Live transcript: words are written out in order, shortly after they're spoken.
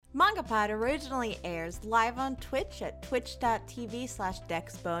MangaPod originally airs live on Twitch at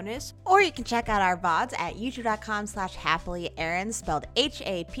twitch.tv/dexbonus, or you can check out our VODs at youtube.com/happilyerin, spelled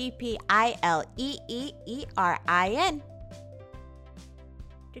HAPPILEEEERIN.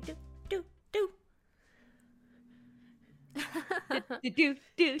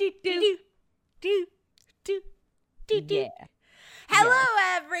 Yeah. Hello,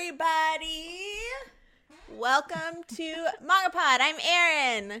 everybody. Welcome to MangaPod. I'm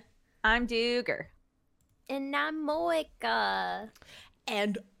Erin. I'm Duger. And I'm Moika.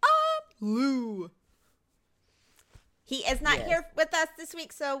 And I'm Lou. He is not here with us this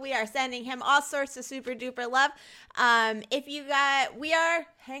week, so we are sending him all sorts of super duper love. Hang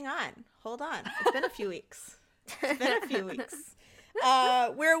on, hold on. It's been a few weeks.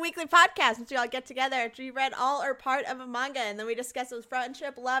 We're a weekly podcast since we all get together to read all or part of a manga, and then we discuss those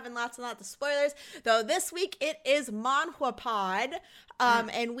friendship, love, and lots of spoilers. Though this week it is ManhwaPod,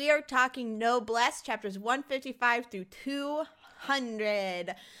 and we are talking Noblesse chapters 155 through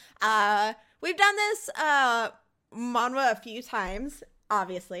 200. We've done this manhwa a few times,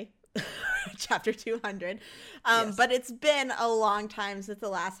 obviously. Chapter 200, yes. But it's been a long time since the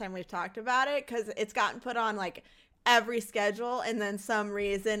last time we've talked about it, because it's gotten put on like every schedule, and then some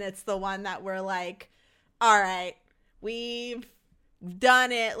reason it's the one that we're like, all right, we've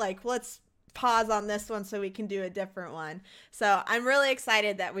done it, like let's pause on this one so we can do a different one. So I'm really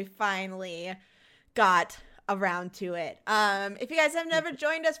excited that we finally got around to it. If you guys have never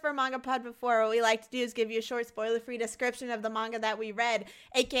joined us for MangaPod before, what we like to do is give you a short spoiler-free description of the manga that we read,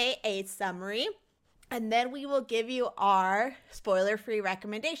 aka a summary. And then we will give you our spoiler-free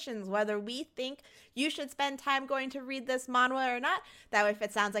recommendations, whether we think you should spend time going to read this manhwa or not. That way, if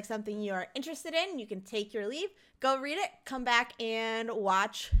it sounds like something you are interested in, you can take your leave, go read it, come back and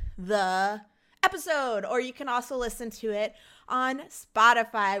watch the episode. Or you can also listen to it on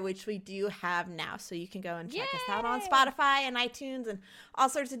Spotify, which we do have now. So you can go and check us out on Spotify and iTunes and all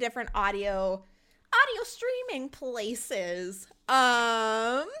sorts of different audio streaming places.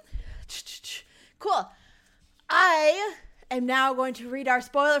 Cool. I am now going to read our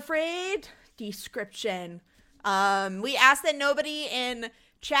spoiler-free description. We ask that nobody in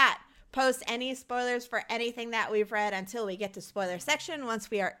chat post any spoilers for anything that we've read until we get to spoiler section. Once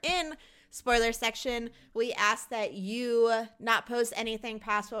we are in spoiler section, we ask that you not post anything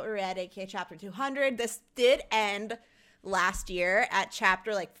past what we read, aka chapter 200. This did end last year at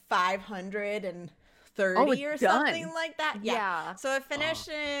chapter like 530 or something like that. Yeah. So it finished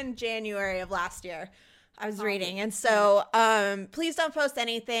in January of last year. I was reading. And so please don't post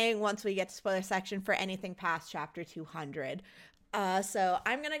anything once we get to spoiler section for anything past chapter 200. So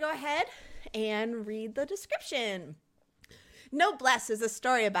I'm going to go ahead and read the description. Noblesse is a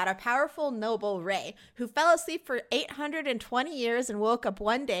story about a powerful noble, Ray, who fell asleep for 820 years and woke up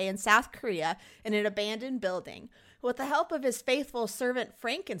one day in South Korea in an abandoned building. With the help of his faithful servant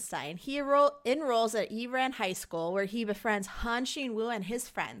Frankenstein, he enrolls at Yiran High School, where he befriends Han Xin-woo and his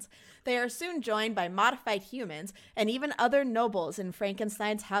friends. They are soon joined by modified humans and even other nobles in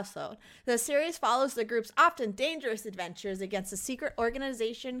Frankenstein's household. The series follows the group's often dangerous adventures against a secret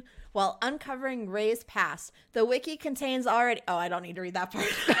organization while uncovering Ray's past. The wiki contains already... Oh, I don't need to read that part.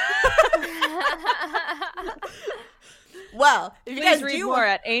 Well, if you guys read do more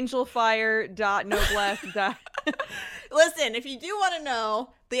at angelfire.noblesse. Listen, if you do want to know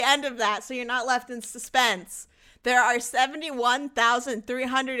the end of that so you're not left in suspense, there are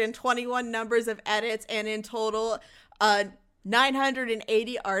 71,321 numbers of edits and in total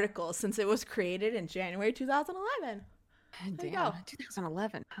 980 articles since it was created in January 2011. Damn,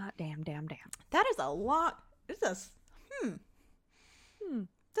 2011. Hot damn. That is a lot. It's a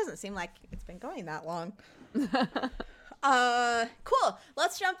doesn't seem like it's been going that long. Cool.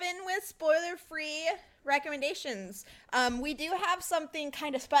 Let's jump in with spoiler-free recommendations. We do have something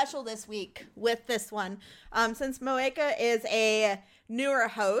kind of special this week with this one. Since Moeka is a newer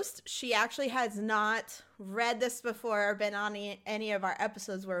host, she actually has not read this before or been on any of our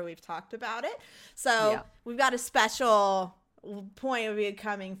episodes where we've talked about it. So we've got a special point of view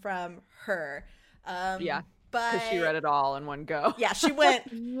coming from her. Because she read it all in one go. Yeah, she went.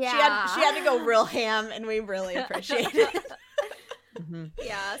 She had to go real ham, and we really appreciate it. Mm-hmm.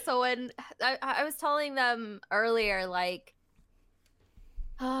 Yeah. So when I was telling them earlier, like,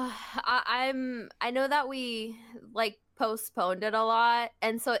 I know that we like postponed it a lot,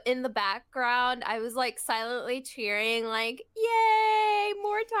 and so in the background, I was like silently cheering, like, "Yay!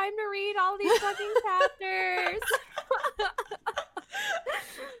 More time to read all these fucking chapters."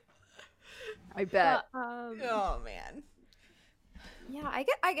 I bet. Oh man. Yeah, Yeah,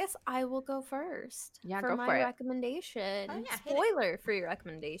 I guess I will go first. Yeah, for go my for it. recommendation. Oh, yeah, hit it. Spoiler for your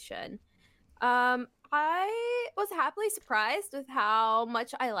recommendation. I was happily surprised with how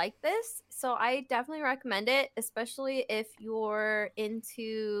much I like this, so I definitely recommend it, especially if you're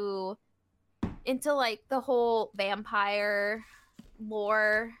into like the whole vampire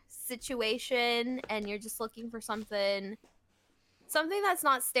lore situation and you're just looking for something that's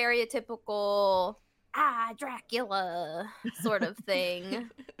not stereotypical Dracula sort of thing.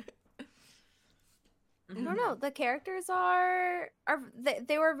 I don't know. The characters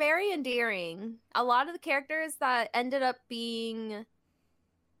they were very endearing. A lot of the characters that ended up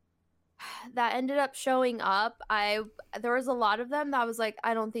showing up, there was a lot of them that I was like,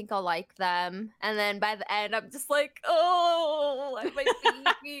 I don't think I'll like them. And then by the end, I'm just like, oh, my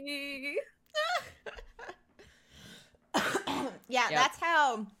baby. Yeah, Yep. that's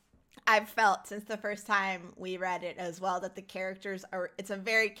how I've felt since the first time we read it as well, that the characters it's a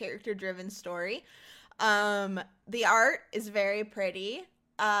very character driven story. The art is very pretty.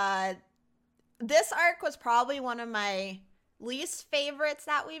 This arc was probably one of my least favorites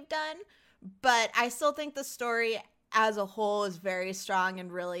that we've done, but I still think the story as a whole is very strong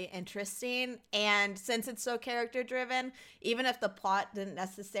and really interesting. And since it's so character driven, even if the plot didn't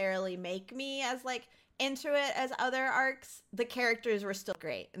necessarily make me as like into it as other arcs, the characters were still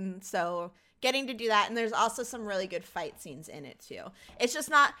great. And so getting to do that, and there's also some really good fight scenes in it too. It's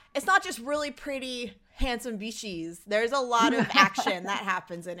not just really pretty handsome bichis. There's a lot of action that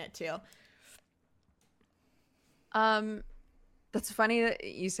happens in it too. That's funny that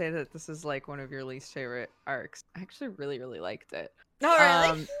you say that this is like one of your least favorite arcs. I actually really, really liked it. Oh,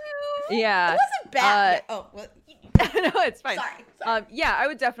 really? Yeah. It wasn't bad. no, Well, it's fine. sorry. Yeah, I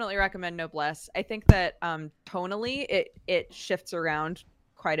would definitely recommend Noblesse. I think that tonally it shifts around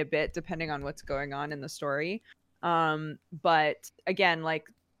quite a bit depending on what's going on in the story. But again, like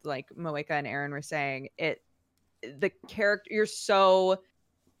Moeka and Aaron were saying, the character, you're so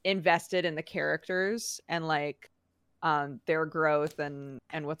invested in the characters and like their growth and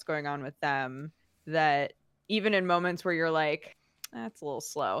what's going on with them, that even in moments where you're like, that's a little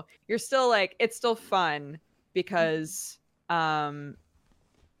slow, you're still like, it's still fun because they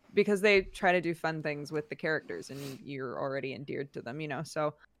try to do fun things with the characters and you're already endeared to them, you know.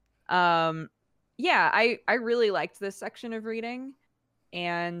 So yeah, I really liked this section of reading,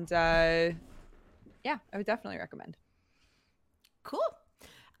 and yeah, I would definitely recommend. Cool.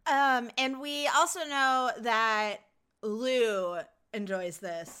 And we also know that Lou enjoys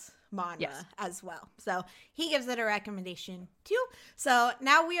this manga as well. So he gives it a recommendation too. So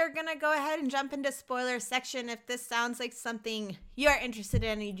now we are going to go ahead and jump into spoiler section. If this sounds like something you are interested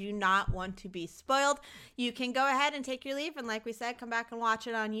in and you do not want to be spoiled, you can go ahead and take your leave. And like we said, come back and watch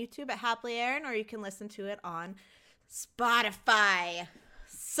it on YouTube at Happily Aaron, or you can listen to it on Spotify.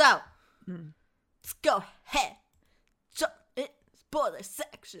 So let's go ahead. Jump in spoiler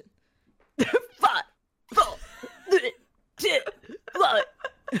section.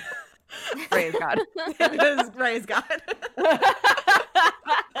 Praise God. Praise God.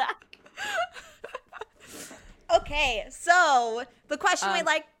 Okay, so the question we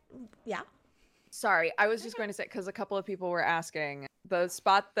like, Sorry, I was just going to say, because a couple of people were asking, the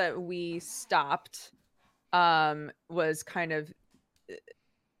spot that we stopped was kind of,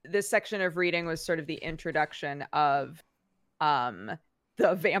 this section of reading was sort of the introduction of the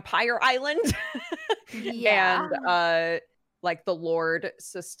Vampire Island and like the Lord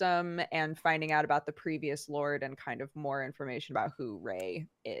system, and finding out about the previous Lord and kind of more information about who Ray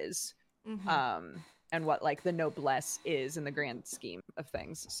is. And what like the noblesse is in the grand scheme of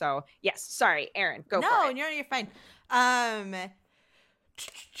things. So yes, sorry, Aaron, go for it. No, you're fine.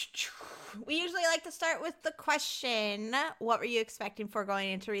 We usually like to start with the question, what were you expecting for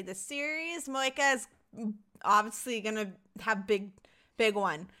going in to read this series? Moeka is obviously gonna have big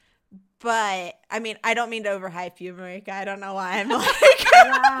one. But I mean, I don't mean to overhype you, Moeka. I don't know why I'm like,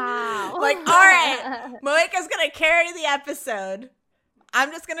 wow. like, all right, Moeka's gonna carry the episode.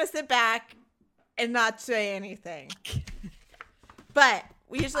 I'm just gonna sit back and not say anything. But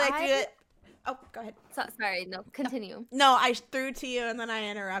we usually like to do it. Oh, go ahead. Sorry, no, continue. No, I threw to you and then I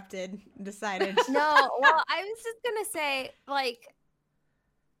interrupted and decided. No, well, I was just gonna say, like,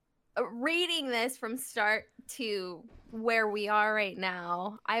 reading this from start to where we are right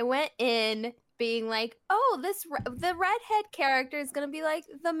now, I went in being like, oh, the redhead character is gonna be like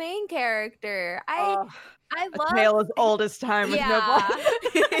the main character. I I A love tale as old as time with yeah. Noblesse.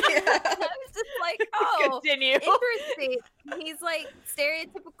 I was just like, oh, Continue. interesting. He's like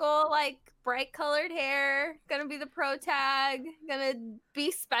stereotypical, like bright colored hair, gonna be the pro tag, gonna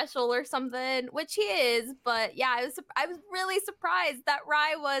be special or something, which he is. But yeah, I was really surprised that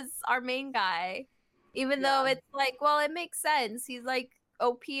Rai was our main guy, even though Yeah. it's like, well, it makes sense. He's like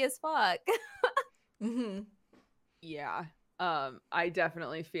OP as fuck. Mm-hmm. Yeah. I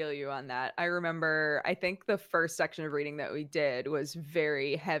definitely feel you on that. I remember, I think the first section of reading that we did was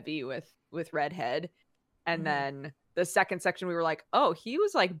very heavy with Redhead. And Mhm. then the second section we were like, oh, he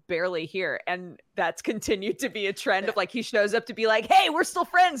was like barely here. And that's continued to be a trend of like he shows up to be like, hey, we're still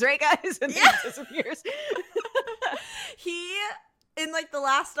friends, right, guys? And then he disappears. He, in like the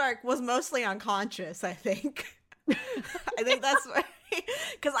last arc, was mostly unconscious, I think. I think that's why.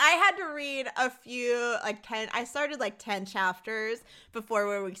 Because I had to read a few, like 10, I started like 10 chapters before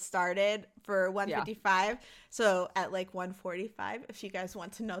where we started for 155. So at like 145, if you guys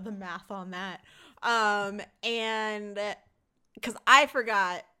want to know the math on that. And because I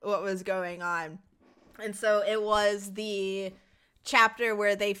forgot what was going on. And so it was the chapter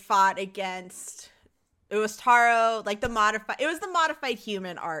where they fought against, it was Taro, like the modified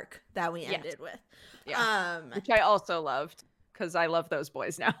human arc that we ended with. Yeah. Which I also loved. Because I love those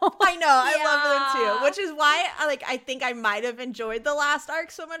boys now. I know, I love them too. Which is why I think I might have enjoyed the last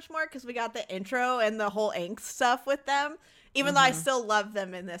arc so much more, because we got the intro and the whole angst stuff with them. Even though I still love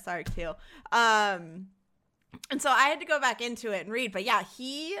them in this arc too. And so I had to go back into it and read. But yeah,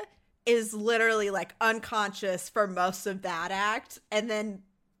 he is literally like unconscious for most of that act. And then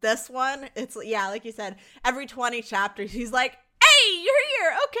this one, it's like you said, every 20 chapters, he's like, hey, you're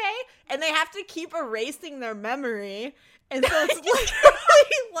here, okay. And they have to keep erasing their memory. And so it's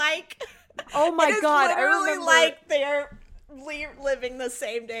literally like, oh my god, I remember like they're living the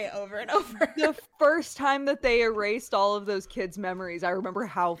same day over and over. The first time that they erased all of those kids' memories, I remember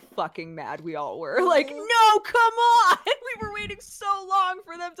how fucking mad we all were. Like, no, come on! We were waiting so long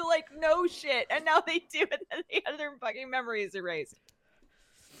for them to like know shit, and now they do it, and they have their fucking memories erased.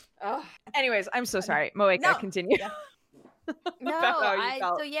 Anyways, I'm so sorry, Moeka. Continue. Yeah.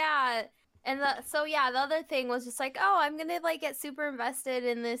 So yeah. And the other thing was just like, oh, I'm gonna like get super invested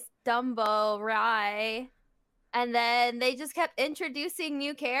in this Dumbo Rai, and then they just kept introducing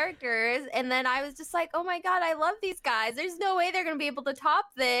new characters, and then I was just like, oh my god, I love these guys. There's no way they're gonna be able to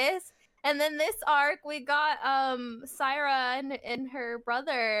top this. And then this arc, we got Syra and her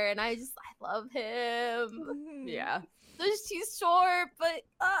brother, and I love him. Yeah, he's short, but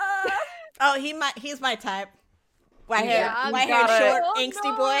he's my type. White hair, short,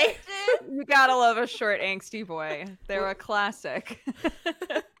 angsty boy. You gotta love a short, angsty boy. They're a classic.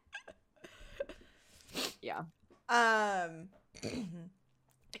 Yeah.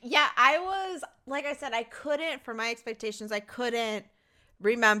 Yeah, I was, like I said, for my expectations, I couldn't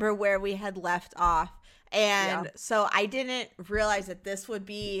remember where we had left off. And so I didn't realize that this would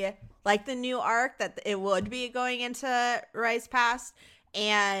be like the new arc, that it would be going into Rise Past.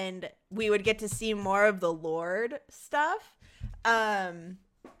 And we would get to see more of the Lord stuff,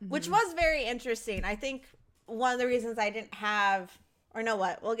 which was very interesting. I think one of the reasons I didn't have, or know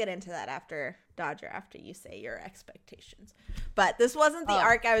what, we'll get into that after Dodger, after you say your expectations. But this wasn't the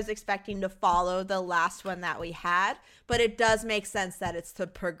arc I was expecting to follow the last one that we had, but it does make sense that it's the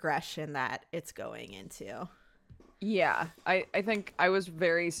progression that it's going into. Yeah, I think I was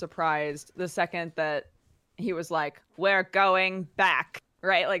very surprised the second that he was like, we're going back,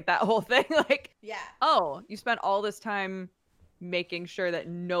 right? Like that whole thing, like, yeah. Oh, you spent all this time making sure that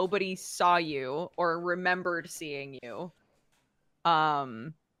nobody saw you or remembered seeing you.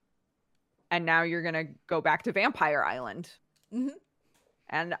 And now you're going to go back to Vampire Island. Mm-hmm.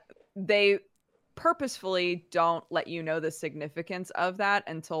 And they purposefully don't let you know the significance of that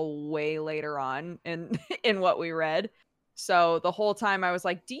until way later on in what we read. So the whole time I was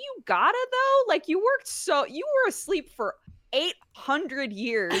like, do you gotta though? Like you were asleep for 800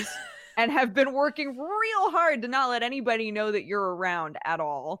 years and have been working real hard to not let anybody know that you're around at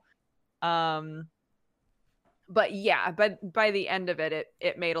all. But yeah, but by the end of it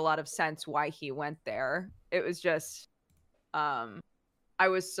made a lot of sense why he went there. It was just, I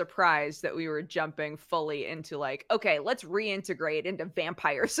was surprised that we were jumping fully into like, okay, let's reintegrate into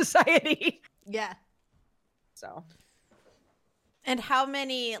vampire society. Yeah. So. And how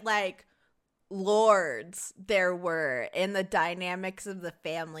many, like, lords there were in the dynamics of the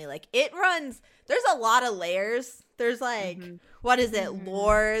family. Like, there's a lot of layers. There's, like, what is it,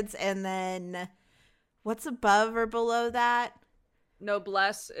 lords, and then what's above or below that?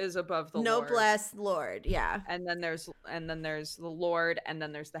 Noblesse is above the Lord. Noblesse, Lord, yeah. And then there's the Lord, and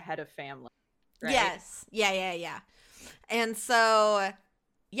then there's the head of family. right? Yes. Yeah. And so,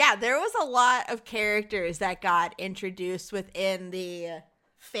 yeah, there was a lot of characters that got introduced within the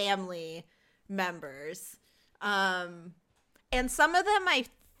family members. And some of them I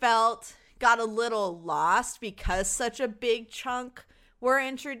felt got a little lost because such a big chunk were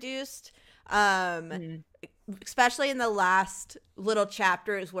introduced. Especially in the last little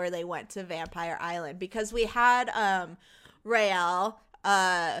chapters where they went to Vampire Island, because we had Rael,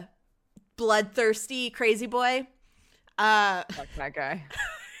 bloodthirsty crazy boy. Fuck that guy.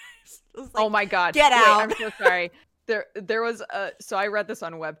 Like, oh my god. Get out. I'm so sorry. There was so I read this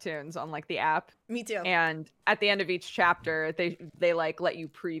on Webtoons on like the app. Me too. And at the end of each chapter, they like let you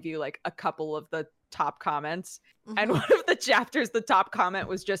preview like a couple of the top comments. Mm-hmm. And one of the chapters, the top comment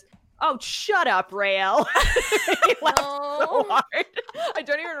was just, "Oh, shut up, Rael." He laughed so hard. I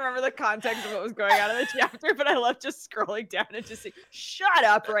don't even remember the context of what was going on in the chapter, but I love just scrolling down and just saying, "Shut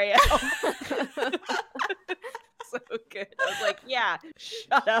up, Rael." So good. I was like, yeah,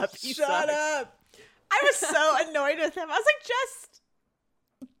 shut up. Shut up. I was so annoyed with him. I was like, just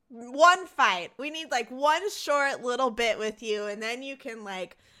one fight. We need like one short little bit with you, and then you can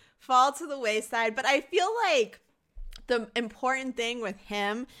like fall to the wayside. But I feel like the important thing with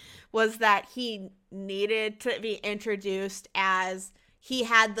him was that he needed to be introduced as he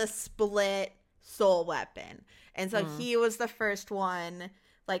had the split soul weapon. And so he was the first one,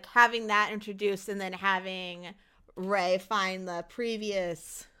 like having that introduced, and then having Ray find the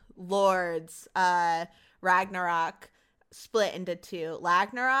previous lords, Ragnarok, split into two.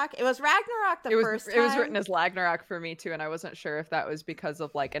 Ragnarok? It was Ragnarok first time. It was written as Ragnarok for me too, and I wasn't sure if that was because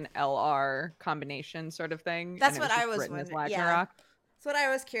of like an LR combination sort of thing. That's what I was wondering. Yeah. That's what I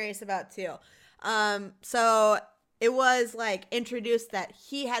was curious about too. So it was like introduced that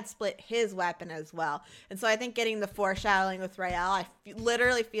he had split his weapon as well. And so I think getting the foreshadowing with Rael, I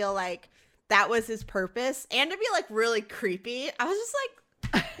literally feel like that was his purpose. And to be like really creepy, I was just like,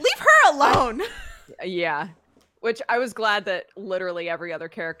 leave her alone. Yeah. Which I was glad that literally every other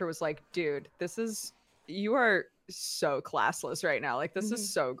character was like, dude, you are so classless right now. Like, this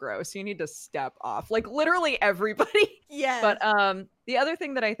is so gross. You need to step off. Like, literally everybody. Yeah. But the other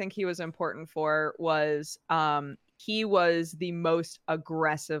thing that I think he was important for was he was the most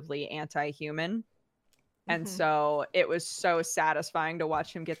aggressively anti-human. And so it was so satisfying to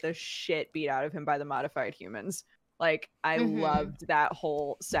watch him get the shit beat out of him by the modified humans. Like, I loved that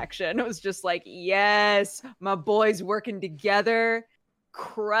whole section. It was just like, yes, my boys working together,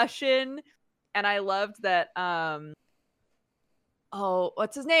 crushing. And I loved that,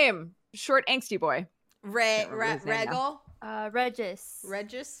 what's his name? Short, angsty boy. Regal? Regis.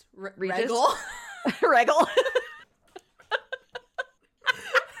 Regal? Regal.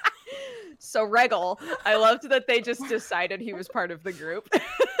 So Regal, I loved that they just decided he was part of the group.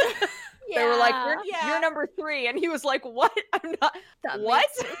 They were like, you're number 3. And he was like, what? I'm not. What?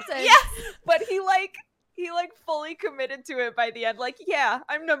 Yeah. But he fully committed to it by the end. Like, yeah,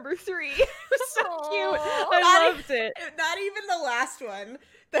 I'm number 3. It was so cute. I loved it. Not even the last one.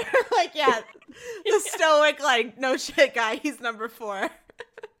 They're like, yeah, the stoic, like, no shit guy. He's number 4.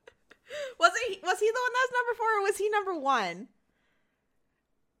 Was he the one that was number 4, or was he number 1?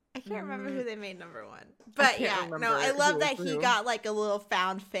 I can't remember who they made number 1. But yeah, no, I love that he got like a little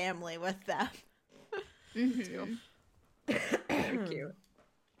found family with them. Thank you.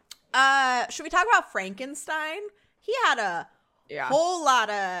 Should we talk about Frankenstein? He had a whole lot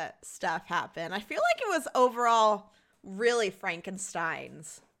of stuff happen. I feel like it was overall really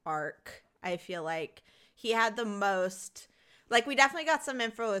Frankenstein's arc. I feel like he had the most, like, we definitely got some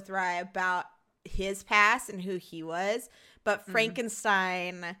info with Rye about his past and who he was. But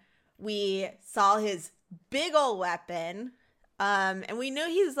Frankenstein, we saw his big old weapon, and we knew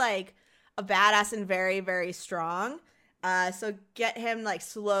he's like a badass and very, very strong. So get him like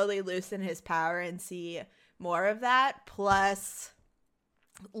slowly loosen his power and see more of that. Plus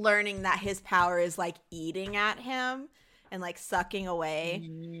learning that his power is like eating at him and like sucking away.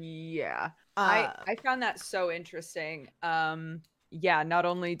 Yeah, I found that so interesting. Yeah, not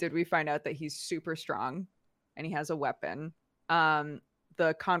only did we find out that he's super strong and he has a weapon,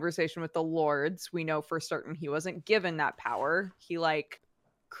 the conversation with the lords, we know for certain he wasn't given that power. He like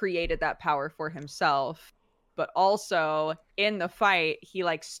created that power for himself. But also in the fight, he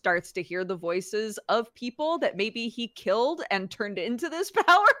like starts to hear the voices of people that maybe he killed and turned into this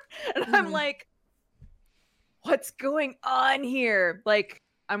power. And I'm like, what's going on here? Like,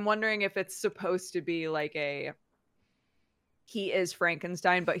 I'm wondering if it's supposed to be like he is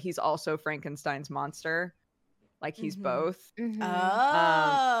Frankenstein, but he's also Frankenstein's monster. Like, he's both.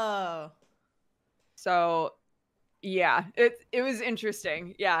 Oh. So Yeah, it was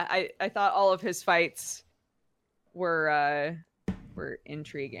interesting. Yeah, I thought all of his fights were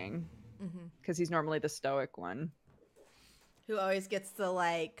intriguing because he's normally the stoic one. Who always gets the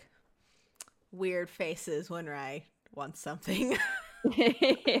like weird faces when Rai wants something.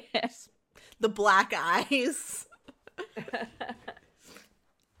 The black eyes.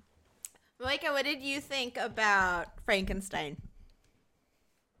 Micah, what did you think about Frankenstein?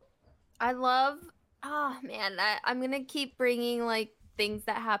 I love, oh man, I'm gonna keep bringing like things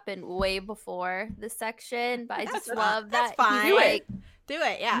that happened way before this section, but I just love that. Fine. He's, like, Do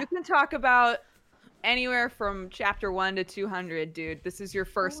it, yeah. You can talk about anywhere from chapter 1 to 200, dude. This is your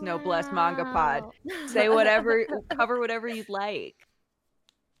first Noblesse manga pod. Say whatever, cover whatever you'd like.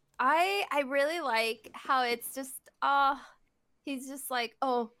 I really like how it's just he's just like,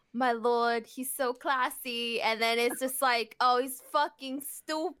 oh my lord, he's so classy, and then it's just like, oh, he's fucking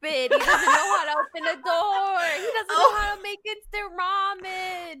stupid. He doesn't know how to open a door. He doesn't know how to make instant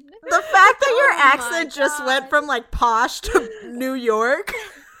ramen. The fact that your Oh accent my just God. went from like posh to New York.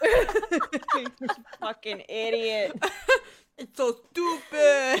 You fucking idiot. It's so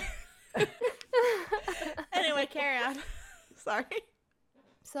stupid. Anyway, carry on. Sorry.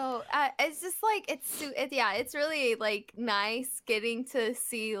 So it's just like it's really like nice getting to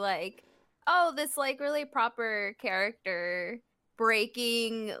see like, oh, this like really proper character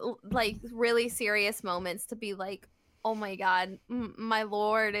breaking like really serious moments to be like, oh my god, my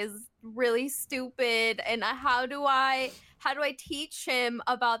lord is really stupid, and how do I teach him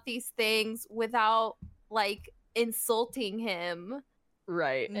about these things without like insulting him?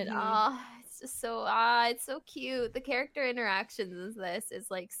 Right. And it's just so it's so cute. The character interactions in this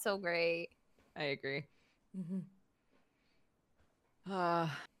is like so great. I agree.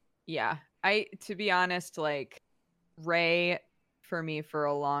 Yeah. To be honest, like Ray for me for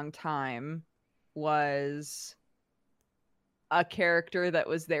a long time was a character that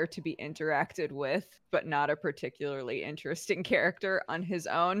was there to be interacted with, but not a particularly interesting character on his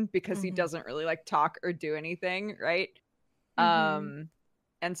own because he doesn't really like talk or do anything, right?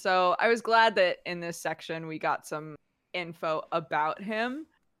 And so I was glad that in this section we got some info about him,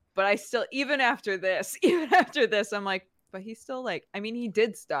 but I still, even after this, I'm like, but he's still like, I mean, he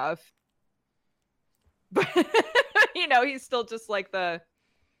did stuff, but you know, he's still just like the,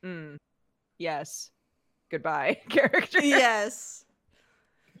 yes, goodbye character. Yes.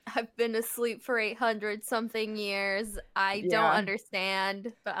 I've been asleep for 800 something years. I don't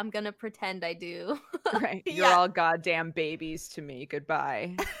understand, but I'm gonna pretend I do. Right. You're all goddamn babies to me.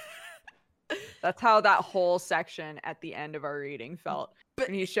 Goodbye. That's how that whole section at the end of our reading felt.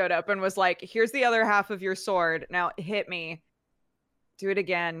 And he showed up and was like, here's the other half of your sword. Now hit me. Do it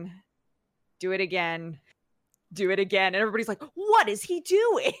again. Do it again. Do it again. And everybody's like, what is he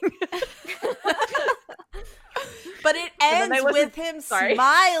doing? But it ends with him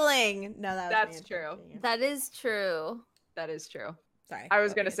smiling. No, that's true. That is true. That is true. Sorry. I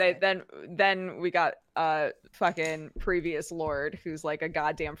was gonna say then we got fucking previous lord who's like a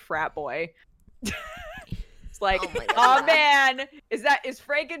goddamn frat boy. It's like, oh man, is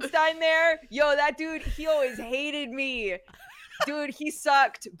Frankenstein there? Yo, that dude, he always hated me. Dude, he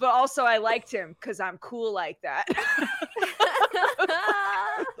sucked, but also I liked him because I'm cool like that.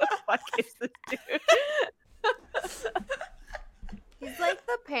 What the fuck is this dude? He's like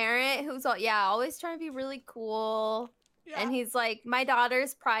the parent who's always trying to be really cool. Yeah. And he's like, my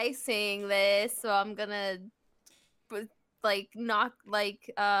daughter's pricing this, so I'm gonna like knock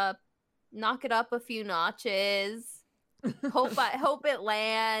it up a few notches. Hope it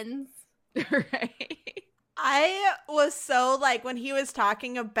lands. Right. I was so like when he was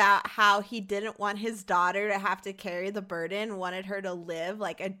talking about how he didn't want his daughter to have to carry the burden, wanted her to live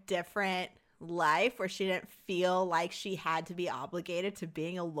like a different life where she didn't feel like she had to be obligated to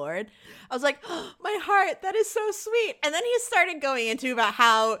being a lord. I was like, oh, my heart, that is so sweet. And then he started going into about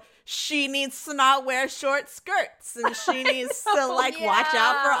how she needs to not wear short skirts and she needs to like watch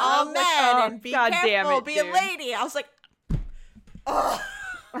out for all men and be careful, be a lady. I was like, oh.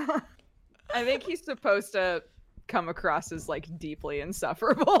 I think he's supposed to come across as like deeply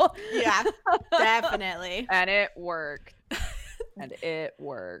insufferable. Yeah, definitely. And it worked. And it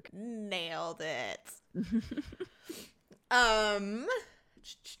worked. Nailed it.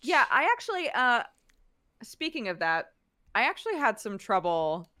 Yeah, I actually speaking of that, I actually had some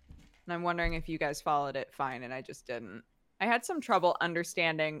trouble, and I'm wondering if you guys followed it fine and I just didn't. I had some trouble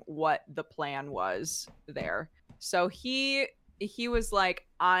understanding what the plan was there. So he was like,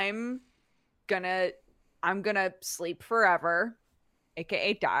 I'm gonna sleep forever,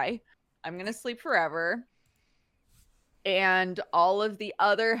 aka die. I'm gonna sleep forever. And all of the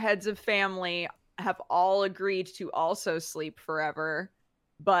other heads of family have all agreed to also sleep forever,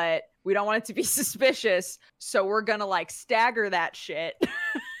 but we don't want it to be suspicious, so we're gonna like stagger that shit.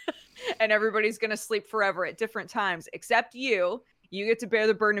 And everybody's gonna sleep forever at different times, except you. You get to bear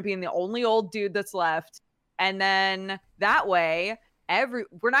the burden of being the only old dude that's left. And then that way,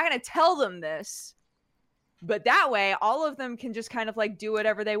 we're not gonna tell them this, but that way all of them can just kind of like do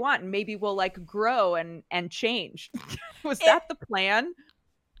whatever they want, and maybe we'll like grow and change. Was that the plan?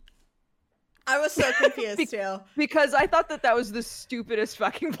 I was so confused too. Because I thought that was the stupidest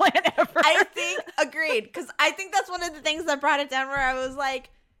fucking plan ever. I think, agreed, because I think that's one of the things that brought it down, where I was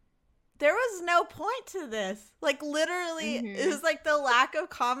like, there was no point to this. Like, literally, it was like the lack of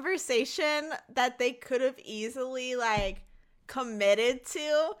conversation that they could have easily like committed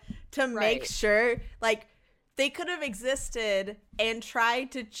to make sure, like, they could have existed and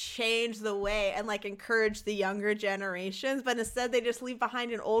tried to change the way and like encourage the younger generations, but instead they just leave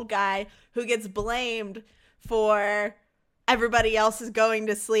behind an old guy who gets blamed for everybody else is going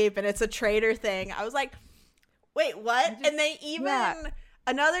to sleep and it's a traitor thing. I was like, wait, what? And they even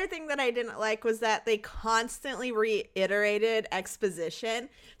another thing that I didn't like was that they constantly reiterated exposition.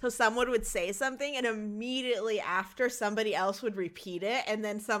 So someone would say something and immediately after somebody else would repeat it, and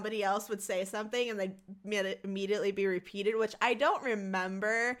then somebody else would say something and they'd immediately be repeated, which I don't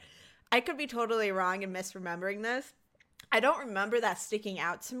remember. I could be totally wrong and misremembering this. I don't remember that sticking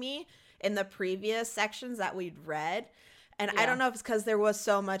out to me in the previous sections that we'd read. And I don't know if it's because there was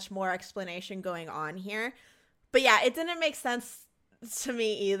so much more explanation going on here. But yeah, it didn't make sense to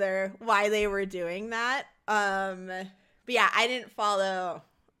me either why they were doing that. But yeah, I didn't follow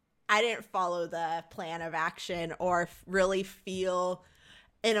the plan of action or really feel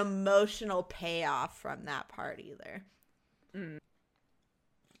an emotional payoff from that part either.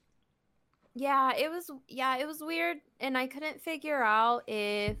 Yeah, it was weird, and I couldn't figure out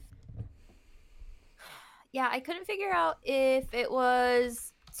if it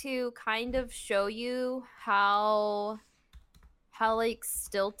was to kind of show you how like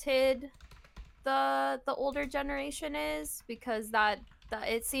stilted the older generation is, because that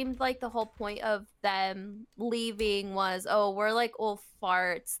it seemed like the whole point of them leaving was, oh, we're like old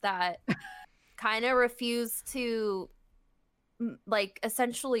farts that kind of refuse to like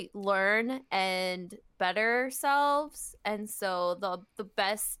essentially learn and better ourselves, and so the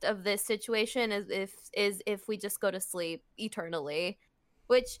best of this situation is if we just go to sleep eternally,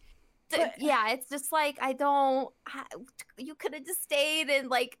 which it's just like, you could have just stayed and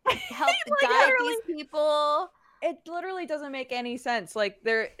like helped guide these people. It literally doesn't make any sense. Like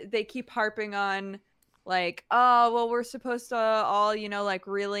they keep harping on like, oh, well, we're supposed to all, like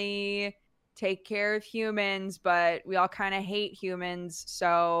really take care of humans, but we all kind of hate humans.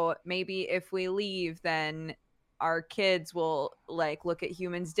 So maybe if we leave, then our kids will like look at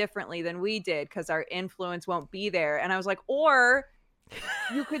humans differently than we did because our influence won't be there. And I was like, or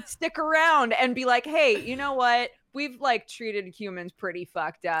you could stick around and be like, hey, you know what? We've like treated humans pretty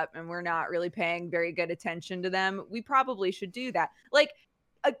fucked up and we're not really paying very good attention to them. We probably should do that. Like,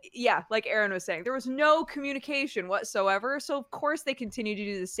 like Aaron was saying, there was no communication whatsoever. So of course they continue to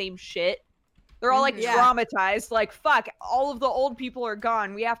do the same shit. They're all like traumatized, like, fuck, all of the old people are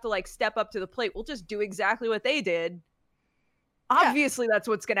gone. We have to like step up to the plate. We'll just do exactly what they did. Obviously that's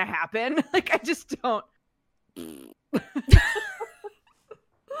what's going to happen. Like, I just don't.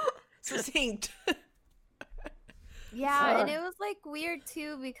 Succinct. Yeah, and it was like weird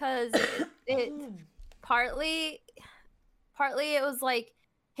too, because it partly it was like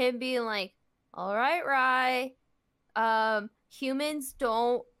him being like, all right, Rye, humans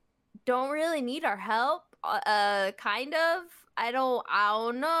don't really need our help, kind of. I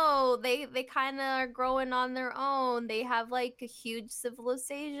don't know. They kind of are growing on their own. They have like a huge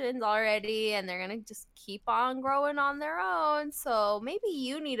civilization already, and they're gonna just keep on growing on their own. So maybe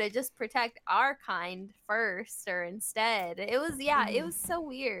you need to just protect our kind first, or instead. It was it was so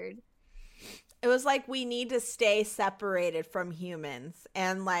weird. It was like, we need to stay separated from humans,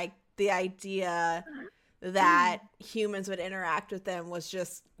 and like the idea that humans would interact with them was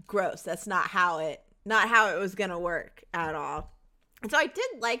just gross. That's not how it was gonna work at all. And so I did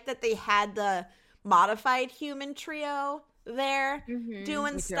like that they had the modified human trio there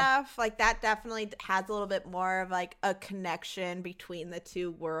doing stuff. Like, that definitely has a little bit more of like a connection between the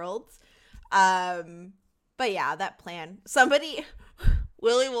two worlds. But yeah, that plan. Somebody,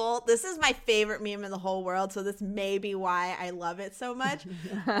 Willy Wool, this is my favorite meme in the whole world, so this may be why I love it so much.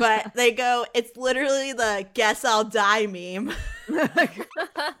 But they go, it's literally the guess I'll die meme.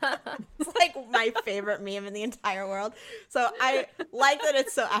 It's like my favorite meme in the entire world. So I like that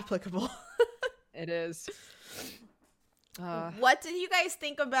it's so applicable. It is. What did you guys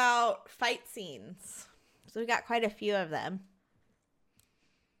think about fight scenes? So we got quite a few of them.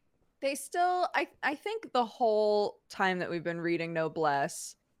 They still, I think the whole time that we've been reading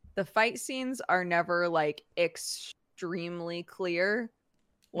Noblesse, the fight scenes are never like extremely clear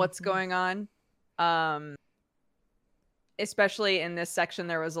what's going on. Especially in this section,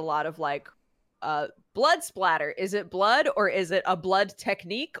 there was a lot of like blood splatter. Is it blood, or is it a blood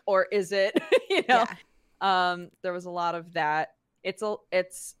technique, or is it, you know? Yeah. There was a lot of that. It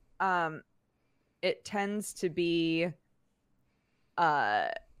tends to be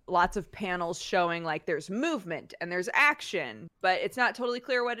lots of panels showing like there's movement and there's action, but it's not totally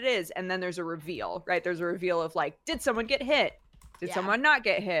clear what it is. And then there's a reveal, right? There's a reveal of like, did someone get hit? Did someone not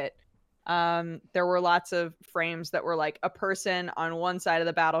get hit? There were lots of frames that were like a person on one side of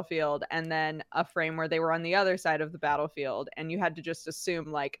the battlefield and then a frame where they were on the other side of the battlefield. And you had to just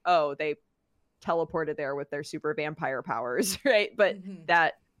assume like, oh, they teleported there with their super vampire powers, right? But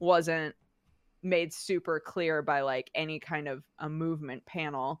that wasn't made super clear by like any kind of a movement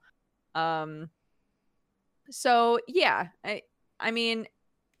panel. So yeah, I mean,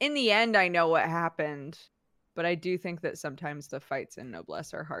 in the end, I know what happened, but I do think that sometimes the fights in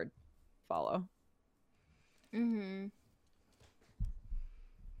Noblesse are hard to follow.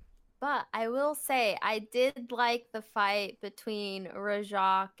 But I will say, I did like the fight between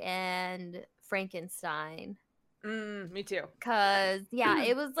Rajak and Frankenstein. Me too. Cause yeah,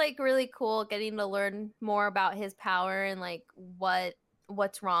 it was like really cool getting to learn more about his power and like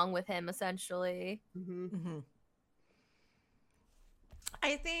what's wrong with him essentially.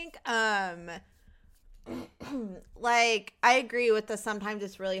 I think like I agree with the sometimes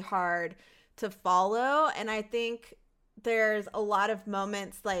it's really hard to follow, and I think there's a lot of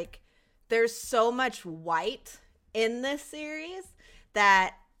moments like there's so much white in this series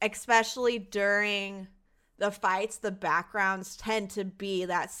that especially during the fights, the backgrounds tend to be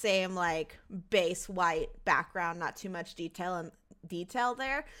that same like base white background, not too much detail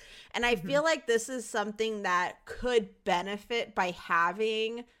there. And I feel like this is something that could benefit by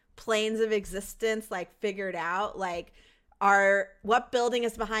having planes of existence like figured out, like what building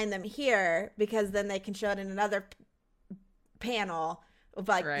is behind them here, because then they can show it in another panel of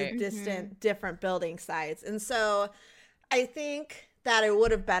like the distant different building sites. And so I think that it would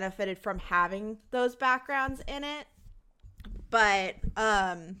have benefited from having those backgrounds in it. But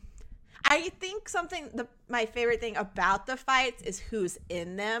I think my favorite thing about the fights is who's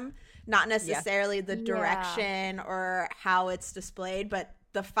in them, not necessarily the direction or how it's displayed, but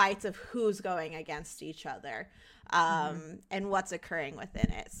the fights of who's going against each other and what's occurring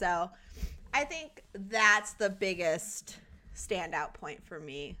within it. So I think that's the biggest standout point for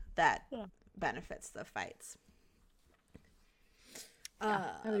me that benefits the fights.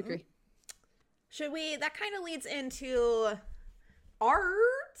 I would agree. That kind of leads into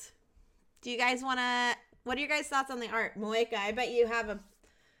art. Do you guys want to, what are your guys' thoughts on the art? Moeka, I bet you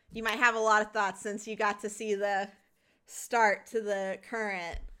might have a lot of thoughts since you got to see the start to the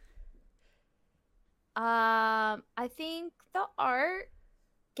current. I think the art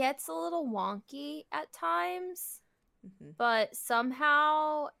gets a little wonky at times, but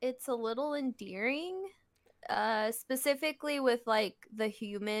somehow it's a little endearing. Specifically with like the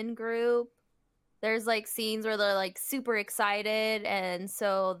human group, there's like scenes where they're like super excited, and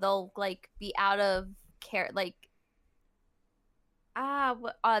so they'll like be out of care, like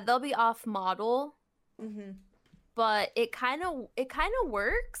they'll be off model. But it kind of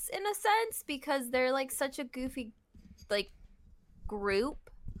works in a sense because they're like such a goofy like group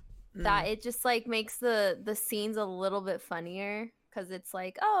that it just like makes the scenes a little bit funnier, because it's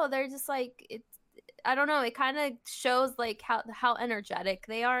like, oh, they're just like, it's, I don't know, it kind of shows like how energetic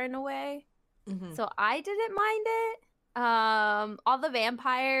they are in a way. So I didn't mind it. All the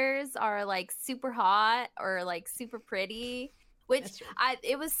vampires are like super hot or like super pretty, which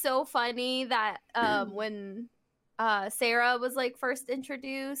it was so funny that when Sarah was like first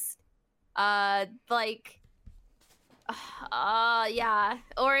introduced, Orange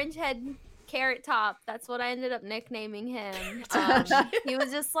Head Carrot Top, that's what I ended up nicknaming him. He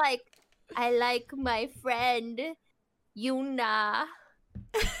was just like, I like my friend Yuna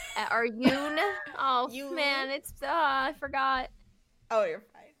or Yoon. Oh Yoon. Man, it's I forgot. Oh, you're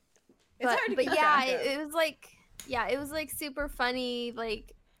fine. It's hard to keep track of. It was like, it was like super funny,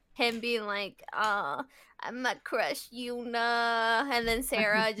 like him being like, I'm a crush Yuna, and then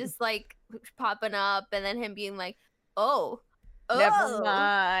Sarah just like popping up, and then him being like, oh, never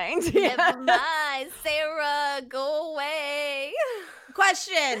mind. Never mind, Sarah, go away.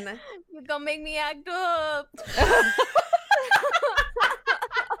 Question. You're gonna make me act up.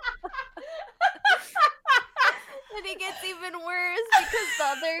 And it gets even worse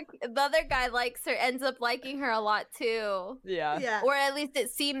because the other guy likes her, ends up liking her a lot too. Yeah. Yeah. Or at least it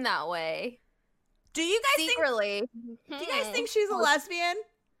seemed that way. Do you guys Secretly. do you guys think she's a lesbian?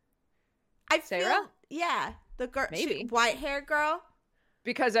 I Sarah? feel yeah, the girl, Maybe. white hair girl.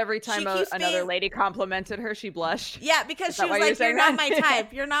 Because every time keeps another being- lady complimented her, she blushed. Yeah, because Is she that was why you're like, "You're saying not that?" my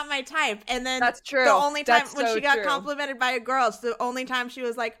type. You're not my type." And then That's true. the only time That's when so she got true. complimented by a girl, it's the only time she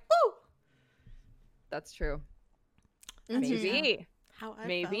was like, "Ooh." That's true. That's just Maybe. how I felt.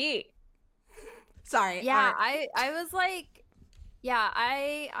 Maybe. Sorry. Yeah, alright. I was like, yeah,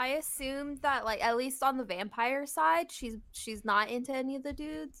 I assumed that like at least on the vampire side, she's not into any of the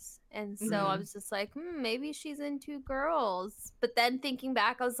dudes, and so I Mhm. was just like, maybe she's into girls. But then thinking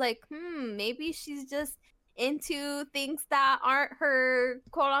back, I was like, maybe she's just into things that aren't her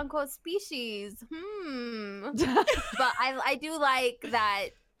quote unquote species. But I do like that.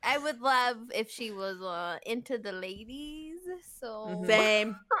 I would love if she was into the ladies. So Mhm.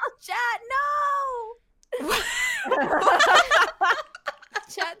 Same. chat, no.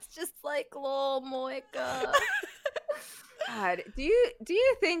 Chat's just like lol Moika. God, do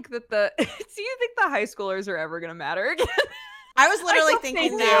you think that the high schoolers are ever gonna matter again? I was literally hope they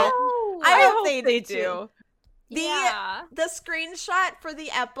thinking do. that. I hope they they do. Yeah. The screenshot for the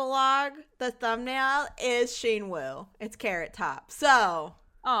epilogue, the thumbnail is Shane Wu. It's Carrot Top. So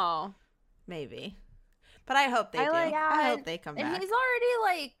Oh, maybe. But I hope they I do. like- I hope they come And back. he's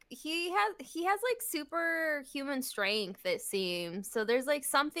already like he has like superhuman strength, it seems. So there's like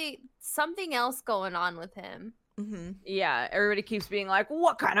something else going on with him. Mm-hmm. yeah. Everybody keeps being like,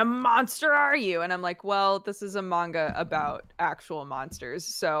 "What kind of monster are you?" And I'm like, "Well, this is a manga about actual monsters,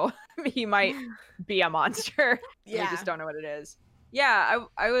 so he might be a monster. Yeah. We just don't know what it is." Yeah,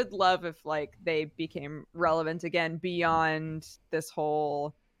 I would love if like they became relevant again beyond this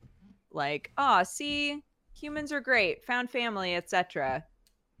whole like, "Ah, see, humans are great, found family, etc."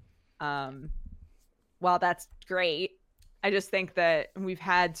 While that's great, I just think that we've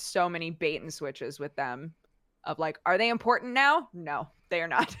had so many bait and switches with them of like, are they important now? No, they are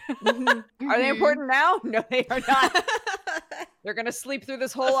not. Are they important now? No, they are not. They're gonna sleep through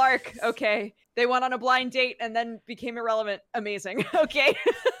this whole arc. Okay. They went on a blind date and then became irrelevant. Amazing. Okay.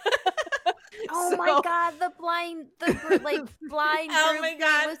 Oh my god, the blind Oh group my thing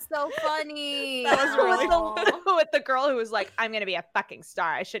God. was so funny. That was really Aw. With the girl who was like, I'm gonna be a fucking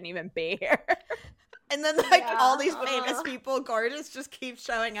star. I shouldn't even be here. And then like Yeah. all these famous people, gorgeous, just keep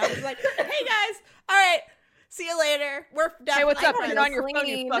showing up. He's like, "Hey guys, all right, see you later. We're definitely Hey, what's up? friends. Turn on your phone,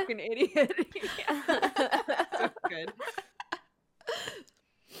 you Clean. fucking idiot. So good.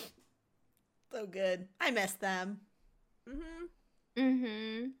 So good. I miss them.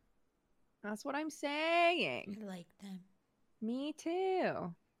 Mm-hmm. That's what I'm saying. I like them. Me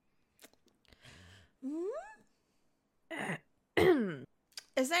too. Mm?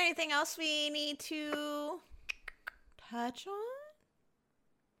 Is there anything else we need to touch on?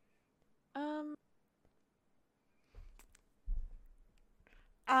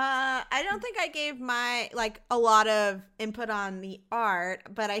 I don't think I gave my a lot of input on the art,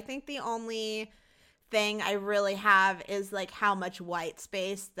 but I think the only thing I really have is like how much white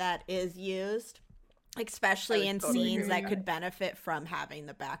space that is used, especially in totally scenes that could benefit from having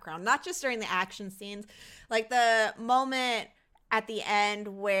the background, not just during the action scenes. Like the moment at the end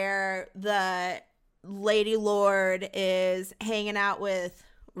where the Lady Lord is hanging out with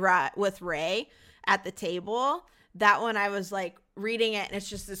Ray at the table. That one I was like reading it and it's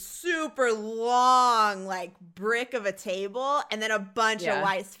just this super long like brick of a table and then a bunch of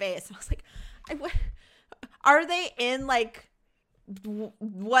white space. And I was like, are they in like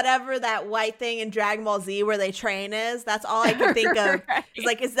whatever that white thing in Dragon Ball Z where they train is? That's all I can think of. Right. It's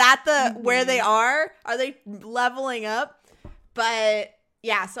like, is that the where they are? Are they leveling up? But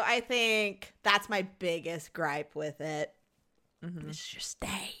yeah, so I think that's my biggest gripe with it. It's just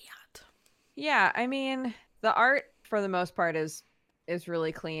that. Yeah, I mean, the art for the most part is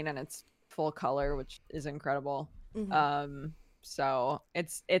really clean and it's full color, which is incredible. So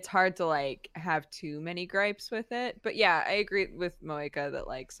it's hard to like have too many gripes with it. But yeah, I agree with Moeka that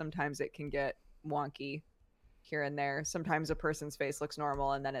like sometimes it can get wonky here and there. Sometimes a person's face looks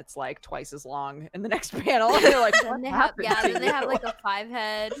normal and then it's like twice as long in the next panel. And they're like, what And they have happened to then they have you?" like a 5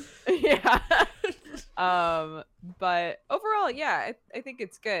 head. Yeah. But overall, yeah, I think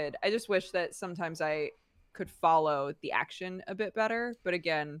it's good. I just wish that sometimes I could follow the action a bit better. But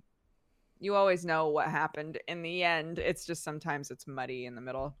again, you always know what happened in the end. It's just sometimes it's muddy in the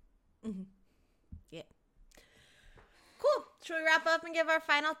middle. Yeah. Cool. Should we wrap up and give our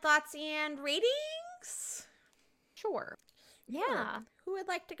final thoughts and ratings? Sure. Yeah. Who would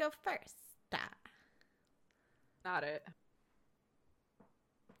like to go first? Not it.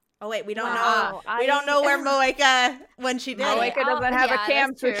 Oh wait, we don't Wow, know. We don't know where Moeka when she did Moeka it. doesn't have a yeah, cam,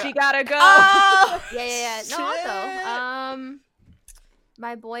 that's so true. she gotta go. Oh, Yeah. No, shit. I'll go.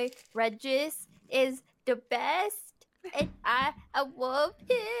 My boy Regis is the best, and I love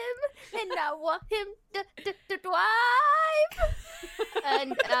him, and I want him to drive.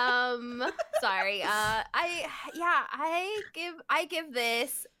 And sorry. I give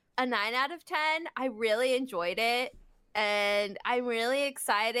this a 9 out of 10. I really enjoyed it. And I'm really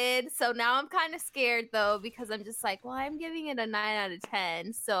excited. So now I'm kind of scared though, because I'm just like, well, I'm giving it a 9 out of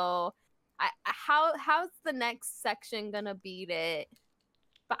 10. So how's the next section gonna beat it?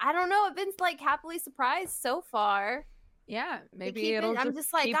 But I don't know. I've been like happily surprised so far. Yeah, maybe Keep it'll it- I'm just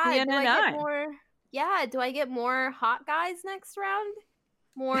just like, keep God, being do a I 9. get more? Yeah, do I get more hot guys next round?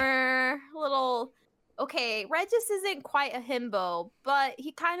 More little. Okay, Regis isn't quite a himbo, but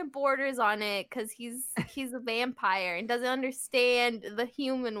he kind of borders on it because he's a vampire and doesn't understand the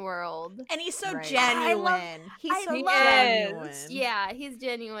human world. And he's so Right. genuine. He's so love- genuine. Yeah, he's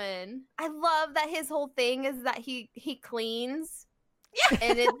genuine. I love that his whole thing is that he cleans. Yeah.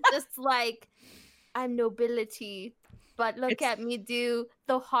 And it's just like, I'm nobility, but look It's- at me do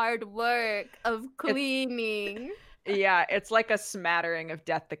the hard work of cleaning. Yeah, it's like a smattering of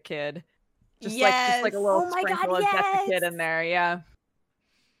Death the Kid. Just Yes. like a little Oh my God, sprinkle of Death the Kid yes. in there, yeah.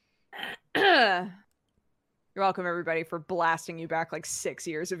 You're welcome, everybody, for blasting you back like 6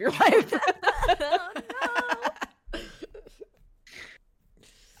 years of your life.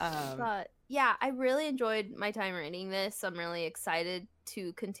 Oh, no. But yeah, I really enjoyed my time reading this. I'm really excited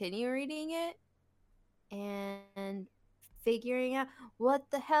to continue reading it and figuring out what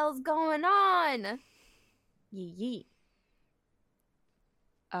the hell's going on. Yee.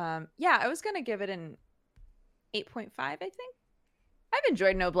 Yeah, I was gonna give it an 8.5, I think. I've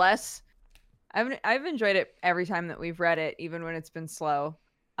enjoyed Noblesse. I've enjoyed it every time that we've read it, even when it's been slow.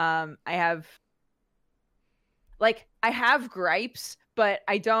 I have gripes, but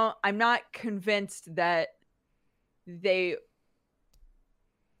I'm not convinced that I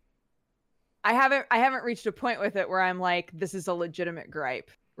haven't reached a point with it where I'm like, this is a legitimate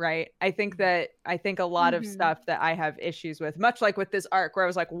gripe, right? I think a lot of Mhm. stuff that I have issues with, much like with this arc where I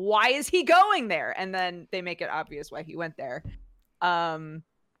was like, why is he going there? And then they make it obvious why he went there.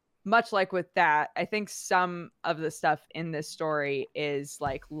 Much like with that, I think some of the stuff in this story is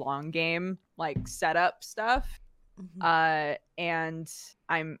like long game, like setup stuff. Mhm. And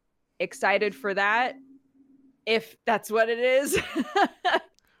I'm excited for that, if that's what it is.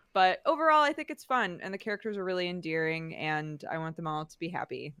 But overall, I think it's fun, and the characters are really endearing, and I want them all to be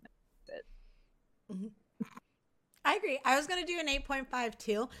happy. I agree. I was gonna do an 8.5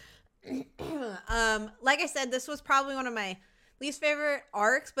 too. Like I said, this was probably one of my least favorite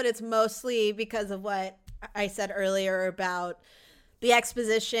arcs, but it's mostly because of what I said earlier about the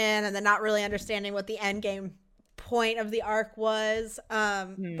exposition and the not really understanding what the end game point of the arc was.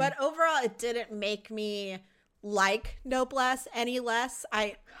 But overall, it didn't make me like Noblesse any less.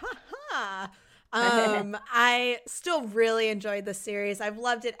 I still really enjoyed the series. I've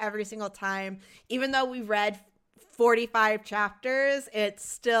loved it every single time. Even though we read 45 chapters, it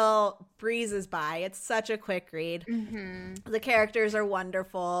still breezes by. It's such a quick read. Mm-hmm. The characters are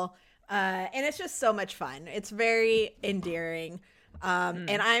wonderful. And it's just so much fun. It's very endearing.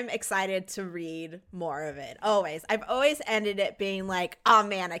 And I'm excited to read more of it. Always. I've always ended it being like, oh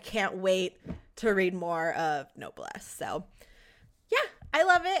man, I can't wait to read more of Noblesse. So yeah, I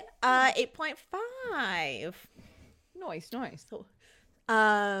love it. 8.5. Nice.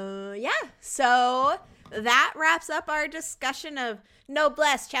 Yeah. So that wraps up our discussion of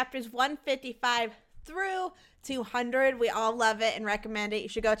Noblesse chapters 155 through 200. We all love it and recommend it. You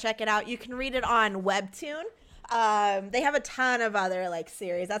should go check it out. You can read it on Webtoon. They have a ton of other like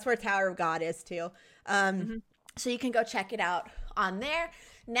series. That's where Tower of God is too. So you can go check it out on there.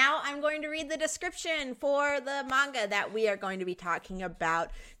 Now I'm going to read the description for the manga that we are going to be talking about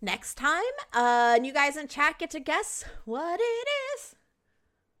next time. And you guys in chat get to guess what it is.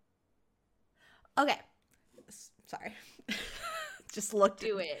 Okay. Sorry. Just looked.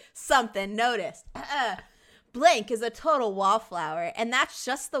 Do it. Something. Noticed. Blank is a total wallflower, and that's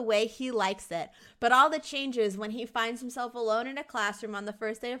just the way he likes it. But all the changes when he finds himself alone in a classroom on the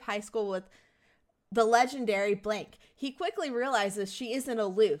first day of high school with the legendary Blank. He quickly realizes she isn't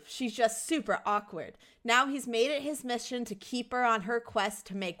aloof. She's just super awkward. Now he's made it his mission to keep her on her quest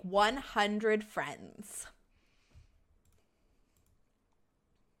to make 100 friends.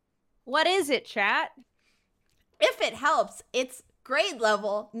 What is it, chat? If it helps, it's grade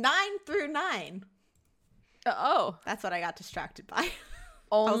level 9 through 9. Oh, That's what I got distracted by.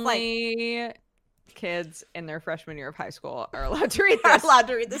 only kids in their freshman year of high school are allowed to read Are this. allowed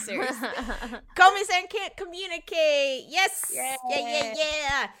to read the series. Komi-san can't communicate. Yes.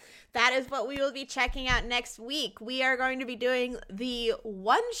 Yeah. That is what we will be checking out next week. We are going to be doing the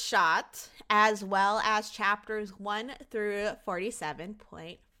one shot as well as chapters 1 through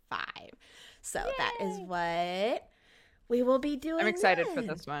 47.5. So that is what we will be doing. I'm excited for then.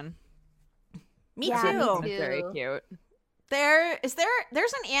 this one. Me Yeah, too. me It's very too. cute. There's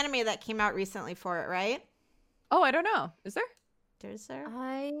an anime that came out recently for it, right? Oh, I don't know. Is there? Is there?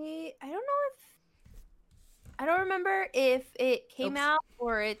 I don't know if I don't remember if it came Oops. out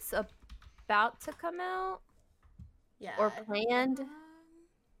or it's about to come out. Yeah. Or planned.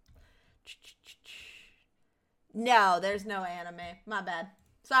 No, there's no anime. My bad.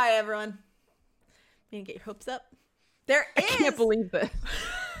 Sorry, everyone. You didn't get your hopes up. There is. I can't believe this.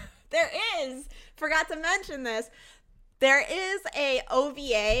 There is. Forgot to mention this. There is a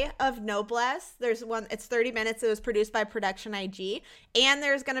OVA of Noblesse. There's one. It's 30 minutes. It was produced by Production IG, and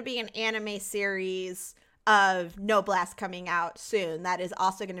there's going to be an anime series of Noblesse coming out soon. That is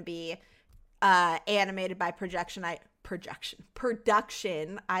also going to be animated by Production IG,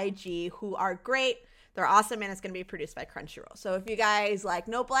 who are great. They're awesome, and it's going to be produced by Crunchyroll. So if you guys like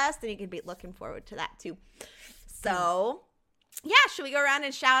Noblesse, then you can be looking forward to that too. So yeah, should we go around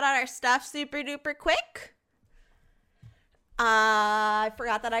and shout out our stuff super duper quick? I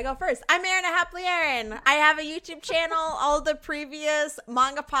forgot that I go first. I'm Erin, a happily Erin. I have a YouTube channel. All the previous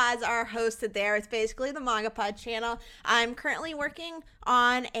manga pods are hosted there. It's basically the manga pod channel. I'm currently working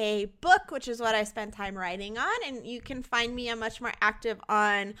on a book, which is what I spend time writing on, and you can find me. I'm much more active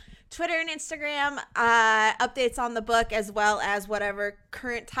on Twitter and Instagram. Updates on the book as well as whatever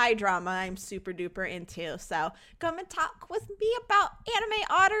current Thai drama I'm super duper into. So come and talk with me about anime,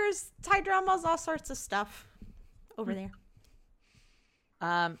 otters, Thai dramas, all sorts of stuff over there.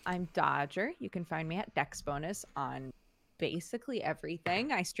 I'm Dodger. You can find me at Dex Bonus on basically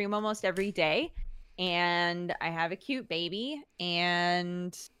everything. I stream almost every day, and I have a cute baby,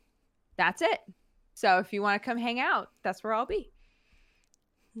 and that's it. So if you want to come hang out, that's where I'll be.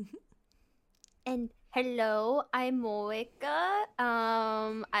 And hello, I'm Moeka.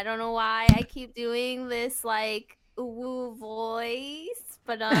 I don't know why I keep doing this like woo voice,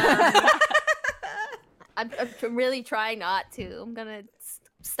 but I'm really trying not to. I'm gonna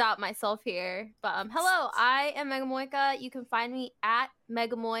stop myself here. But hello, I am Megamoika. You can find me at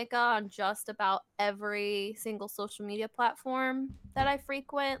Megamoika on just about every single social media platform that I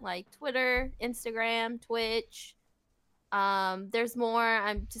frequent, like Twitter, Instagram, Twitch. There's more.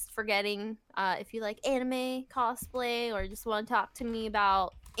 I'm just forgetting. If you like anime, cosplay, or just want to talk to me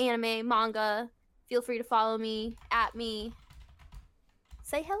about anime, manga, feel free to follow me, at me.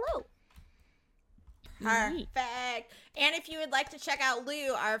 Say hello. Perfect. And if you would like to check out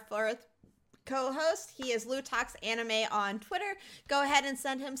Lou, our fourth co-host, he is Lou Talks Anime on Twitter. Go ahead and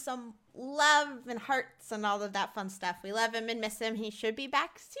send him some love and hearts and all of that fun stuff. We love him and miss him. He should be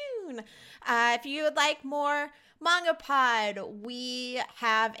back soon. If you would like more Manga Pod, we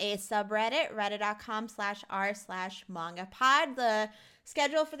have a subreddit, reddit.com/r/mangapod. The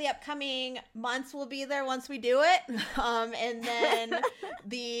schedule for the upcoming months will be there once we do it. And then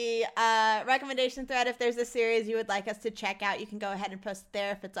the recommendation thread, if there's a series you would like us to check out, you can go ahead and post it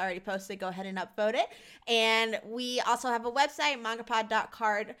there. If it's already posted, go ahead and upvote it. And we also have a website,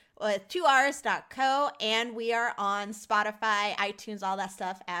 mangapod.card with 2rs.co, and we are on Spotify, iTunes, all that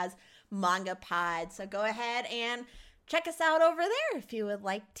stuff as Manga Pod. So go ahead and check us out over there if you would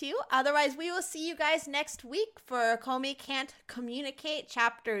like to. Otherwise, we will see you guys next week for Komi Can't Communicate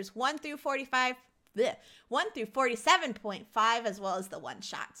chapters 1 through 47.5, as well as the one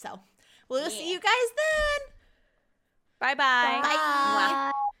shot. So we'll see you guys then.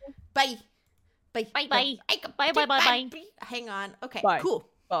 Bye-bye. Bye. Bye. Bye. Bye bye. Bye bye bye bye. Hang on. Okay, Bye. cool.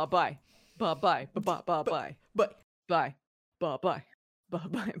 Bye-bye. Bye-bye. Bye-bye. Bye-bye. Bye. Bye. Bye-bye. Bye-bye.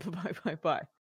 Bye-bye. Bye-bye. Bye-bye.